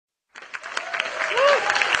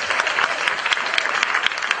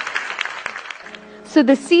So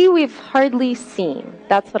the sea we've hardly seen,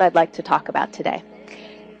 that's what I'd like to talk about today.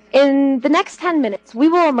 In the next 10 minutes, we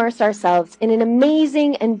will immerse ourselves in an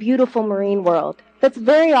amazing and beautiful marine world that's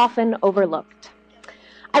very often overlooked.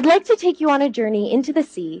 I'd like to take you on a journey into the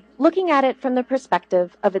sea, looking at it from the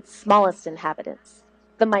perspective of its smallest inhabitants,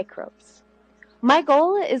 the microbes. My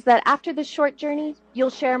goal is that after this short journey,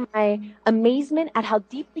 you'll share my amazement at how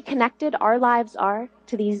deeply connected our lives are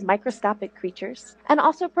to these microscopic creatures, and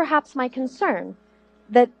also perhaps my concern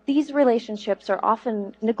that these relationships are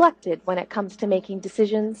often neglected when it comes to making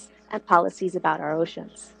decisions and policies about our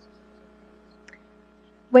oceans.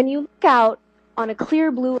 When you look out on a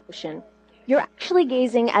clear blue ocean, you're actually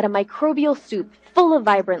gazing at a microbial soup full of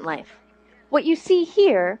vibrant life. What you see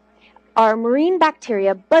here are marine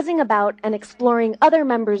bacteria buzzing about and exploring other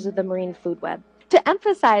members of the marine food web. To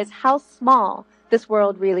emphasize how small this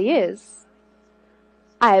world really is,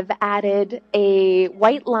 I've added a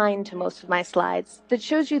white line to most of my slides that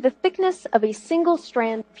shows you the thickness of a single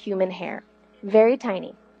strand of human hair. Very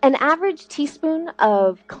tiny. An average teaspoon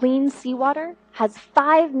of clean seawater has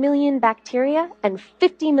 5 million bacteria and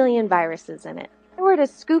 50 million viruses in it. If I were to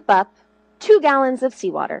scoop up 2 gallons of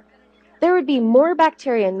seawater, there would be more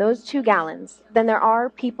bacteria in those 2 gallons than there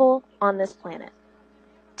are people on this planet.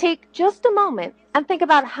 Take just a moment and think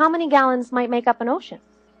about how many gallons might make up an ocean.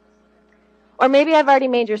 Or maybe I've already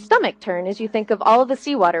made your stomach turn as you think of all of the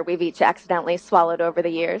seawater we've each accidentally swallowed over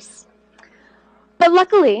the years. But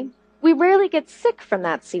luckily, we rarely get sick from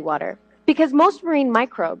that seawater because most marine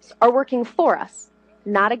microbes are working for us,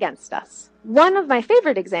 not against us. One of my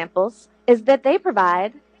favorite examples is that they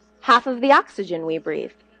provide half of the oxygen we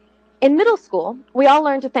breathe. In middle school, we all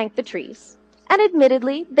learned to thank the trees, and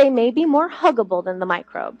admittedly, they may be more huggable than the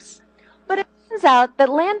microbes. But it turns out that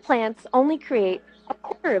land plants only create a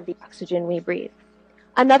quarter of the oxygen we breathe.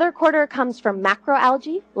 Another quarter comes from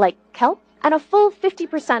macroalgae, like kelp, and a full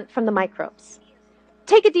 50% from the microbes.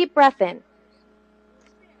 Take a deep breath in.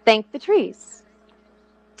 Thank the trees.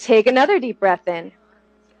 Take another deep breath in.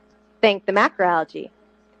 Thank the macroalgae.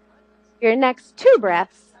 Your next 2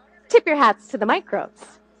 breaths, tip your hats to the microbes.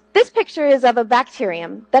 This picture is of a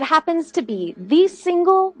bacterium that happens to be the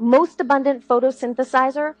single most abundant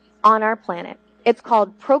photosynthesizer on our planet. It's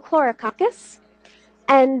called Prochlorococcus,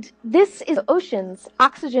 and this is the ocean's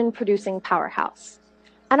oxygen-producing powerhouse.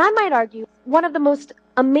 And I might argue one of the most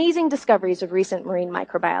amazing discoveries of recent marine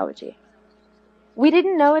microbiology. We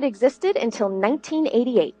didn't know it existed until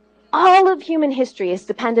 1988. All of human history has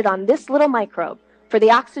depended on this little microbe for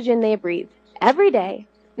the oxygen they breathe every day,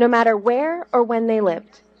 no matter where or when they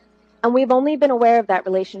lived. And we've only been aware of that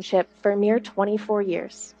relationship for a mere 24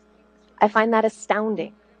 years. I find that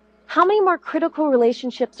astounding. How many more critical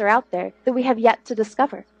relationships are out there that we have yet to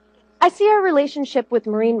discover? I see our relationship with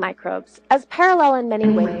marine microbes as parallel in many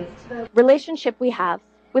ways to the relationship we have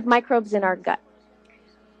with microbes in our gut.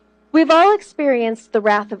 We've all experienced the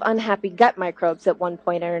wrath of unhappy gut microbes at one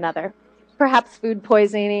point or another, perhaps food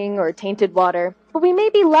poisoning or tainted water, but we may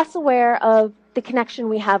be less aware of the connection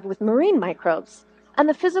we have with marine microbes and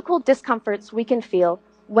the physical discomforts we can feel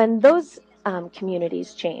when those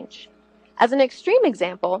communities change. As an extreme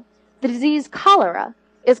example, the disease cholera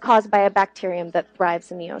is caused by a bacterium that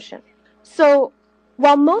thrives in the ocean. So,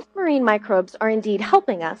 while most marine microbes are indeed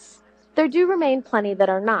helping us, there do remain plenty that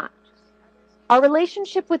are not. Our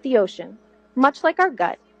relationship with the ocean, much like our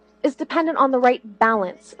gut, is dependent on the right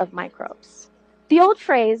balance of microbes. The old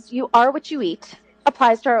phrase, "you are what you eat,"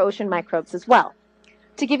 applies to our ocean microbes as well.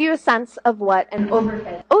 To give you a sense of what an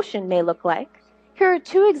overfed ocean may look like, here are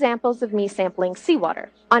 2 examples of me sampling seawater.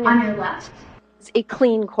 On your left is a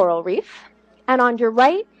clean coral reef, and on your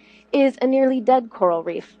right is a nearly dead coral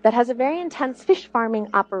reef that has a very intense fish farming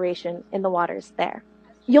operation in the waters there.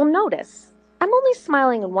 You'll notice I'm only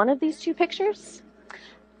smiling in one of these 2 pictures,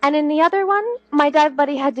 and in the other one, my dive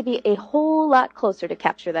buddy had to be a whole lot closer to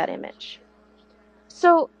capture that image.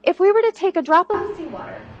 So if we were to take a drop of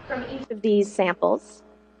seawater from each of these samples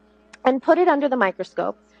and put it under the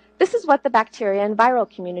microscope, this is what the bacteria and viral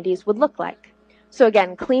communities would look like. So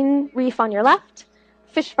again, clean reef on your left,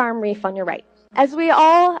 fish farm reef on your right. As we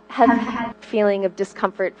all have had a feeling of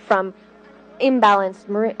discomfort from imbalanced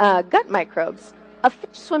gut microbes, a fish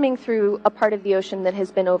swimming through a part of the ocean that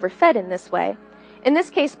has been overfed in this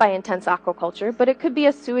case by intense aquaculture, but it could be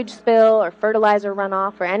a sewage spill or fertilizer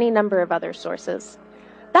runoff or any number of other sources.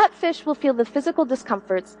 That fish will feel the physical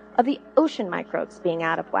discomforts of the ocean microbes being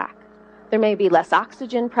out of whack. There may be less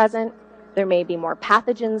oxygen present, there may be more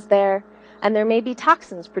pathogens there, and there may be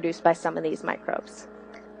toxins produced by some of these microbes.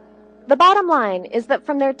 The bottom line is that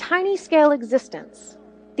from their tiny scale existence,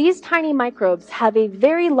 these tiny microbes have a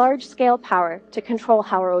very large scale power to control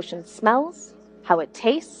how our ocean smells, how it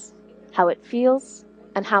tastes, how it feels,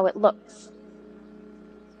 and how it looks.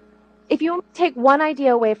 If you want to take one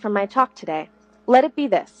idea away from my talk today, let it be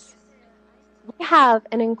this. We have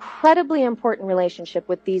an incredibly important relationship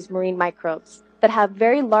with these marine microbes that have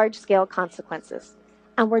very large-scale consequences,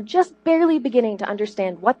 and we're just barely beginning to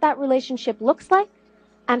understand what that relationship looks like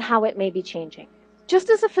and how it may be changing. Just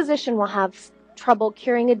as a physician will have trouble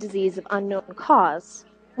curing a disease of unknown cause,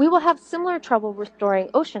 we will have similar trouble restoring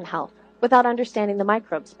ocean health without understanding the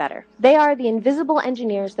microbes better. They are the invisible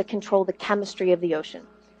engineers that control the chemistry of the ocean,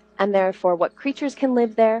 and therefore what creatures can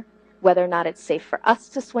live there, whether or not it's safe for us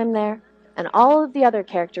to swim there, and all of the other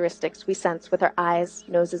characteristics we sense with our eyes,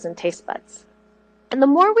 noses, and taste buds. And the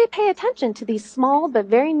more we pay attention to these small but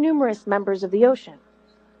very numerous members of the ocean,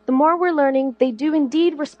 the more we're learning they do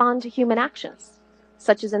indeed respond to human actions,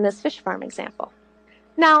 such as in this fish farm example.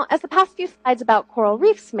 Now, as the past few slides about coral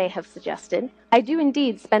reefs may have suggested, I do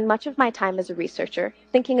indeed spend much of my time as a researcher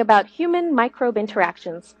thinking about human microbe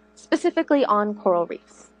interactions, specifically on coral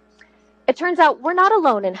reefs. It turns out we're not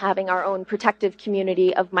alone in having our own protective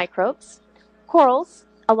community of microbes. Corals,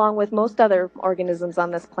 along with most other organisms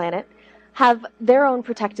on this planet, have their own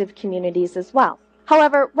protective communities as well.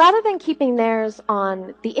 However, rather than keeping theirs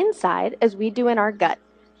on the inside, as we do in our gut,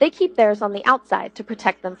 they keep theirs on the outside to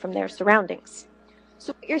protect them from their surroundings.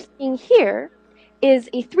 So what you're seeing here is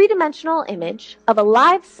a three-dimensional image of a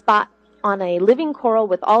live spot on a living coral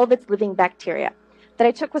with all of its living bacteria that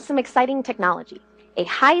I took with some exciting technology, a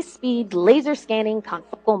high-speed laser scanning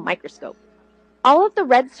confocal microscope. All of the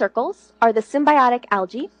red circles are the symbiotic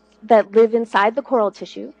algae that live inside the coral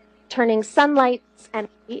tissue, turning sunlight's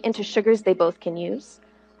energy into sugars they both can use.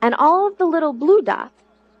 And all of the little blue dots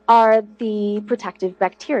are the protective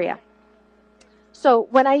bacteria. So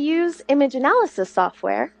when I use image analysis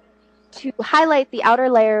software to highlight the outer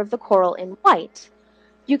layer of the coral in white,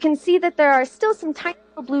 you can see that there are still some tiny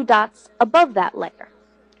little blue dots above that layer.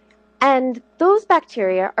 And those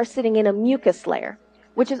bacteria are sitting in a mucus layer,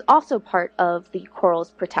 which is also part of the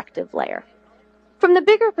coral's protective layer. From the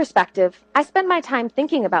bigger perspective, I spend my time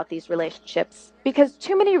thinking about these relationships because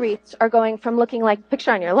too many reefs are going from looking like the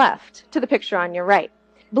picture on your left to the picture on your right.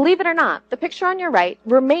 Believe it or not, the picture on your right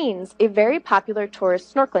remains a very popular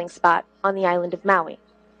tourist snorkeling spot on the island of Maui,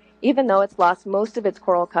 even though it's lost most of its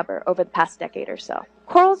coral cover over the past decade or so.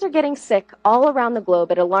 Corals are getting sick all around the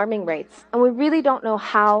globe at alarming rates, and we really don't know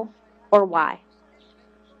how or why.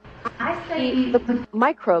 I study the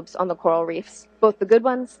microbes on the coral reefs, both the good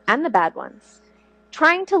ones and the bad ones,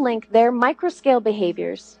 trying to link their microscale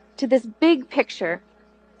behaviors to this big picture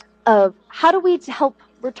of how do we help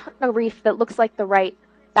return a reef that looks like the right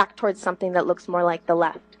back towards something that looks more like the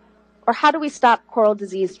left? Or how do we stop coral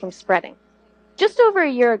disease from spreading? Just over a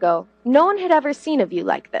year ago, no one had ever seen a view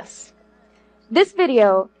like this. This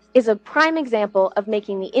video is a prime example of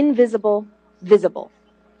making the invisible visible.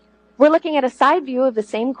 We're looking at a side view of the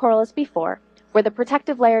same coral as before, where the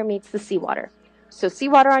protective layer meets the seawater. So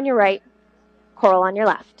seawater on your right, coral on your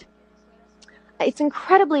left. It's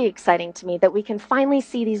incredibly exciting to me that we can finally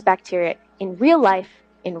see these bacteria in real life,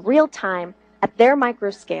 in real time, at their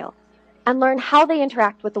micro scale, and learn how they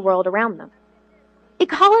interact with the world around them.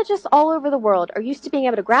 Ecologists all over the world are used to being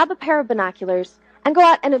able to grab a pair of binoculars and go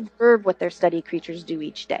out and observe what their study creatures do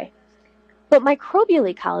each day. But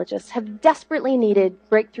microbial ecologists have desperately needed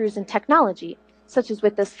breakthroughs in technology, such as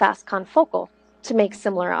with this fast confocal, to make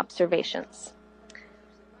similar observations.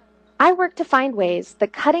 I work to find ways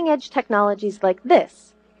that cutting-edge technologies like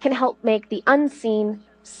this can help make the unseen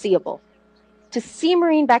seeable, to see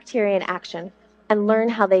marine bacteria in action and learn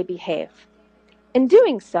how they behave. In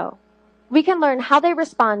doing so, we can learn how they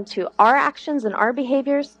respond to our actions and our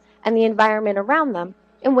behaviors and the environment around them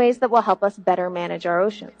in ways that will help us better manage our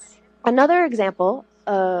oceans. Another example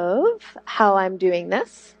of how I'm doing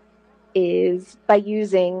this is by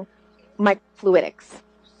using microfluidics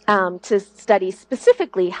to study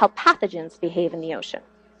specifically how pathogens behave in the ocean.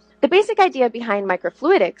 The basic idea behind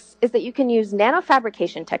microfluidics is that you can use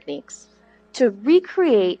nanofabrication techniques to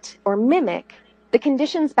recreate or mimic the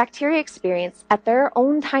conditions bacteria experience at their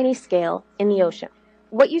own tiny scale in the ocean.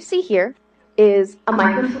 What you see here is a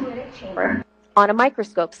microfluidic chamber on a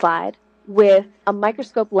microscope slide with a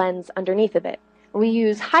microscope lens underneath of it. We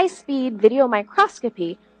use high-speed video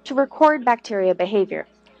microscopy to record bacteria behavior.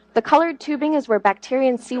 The colored tubing is where bacteria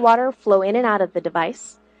and seawater flow in and out of the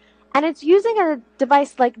device. And it's using a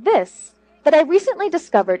device like this that I recently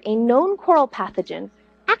discovered a known coral pathogen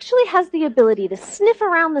actually has the ability to sniff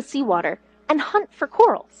around the seawater and hunt for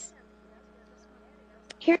corals.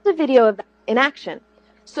 Here's a video of that in action.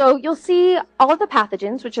 So you'll see all of the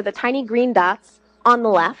pathogens, which are the tiny green dots on the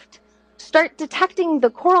left, start detecting the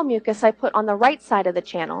coral mucus I put on the right side of the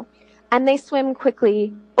channel, and they swim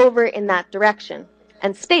quickly over in that direction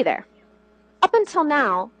and stay there. Up until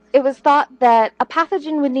now, it was thought that a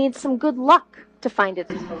pathogen would need some good luck to find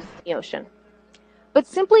its host in the ocean. But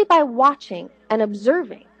simply by watching and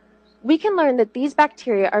observing, we can learn that these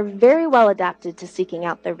bacteria are very well adapted to seeking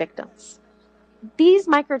out their victims. These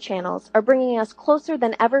microchannels are bringing us closer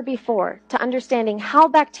than ever before to understanding how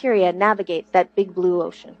bacteria navigate that big blue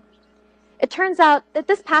ocean. It turns out that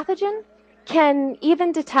this pathogen can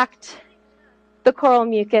even detect the coral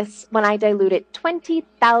mucus when I dilute it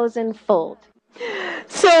 20,000-fold.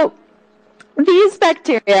 So these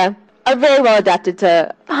bacteria are very well adapted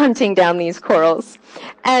to hunting down these corals.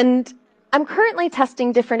 And I'm currently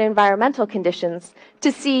testing different environmental conditions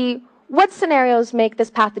to see what scenarios make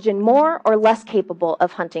this pathogen more or less capable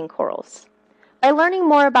of hunting corals. By learning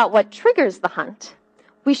more about what triggers the hunt,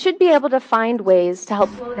 we should be able to find ways to help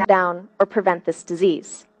slow down or prevent this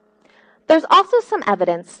disease. There's also some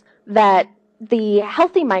evidence that the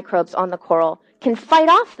healthy microbes on the coral can fight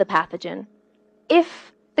off the pathogen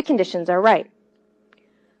if the conditions are right.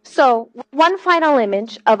 So, one final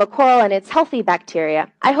image of a coral and its healthy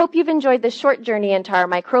bacteria. I hope you've enjoyed this short journey into our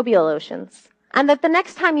microbial oceans, and that the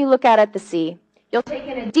next time you look out at the sea, you'll take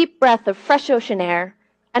in a deep breath of fresh ocean air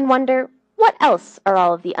and wonder, what else are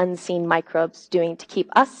all of the unseen microbes doing to keep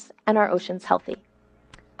us and our oceans healthy?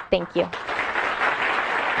 Thank you.